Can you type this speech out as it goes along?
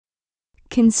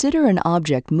Consider an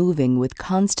object moving with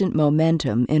constant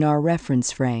momentum in our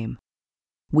reference frame.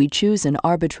 We choose an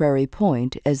arbitrary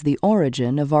point as the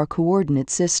origin of our coordinate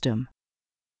system.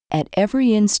 At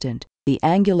every instant, the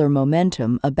angular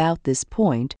momentum about this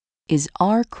point is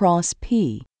r cross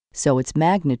p, so its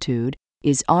magnitude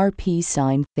is rp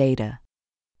sine theta.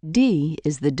 D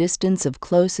is the distance of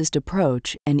closest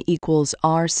approach and equals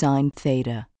r sine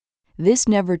theta. This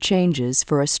never changes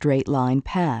for a straight line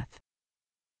path.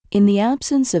 In the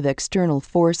absence of external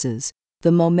forces,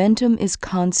 the momentum is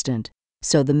constant,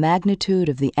 so the magnitude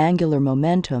of the angular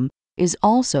momentum is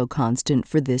also constant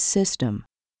for this system.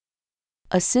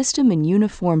 A system in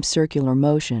uniform circular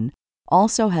motion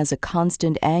also has a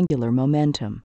constant angular momentum.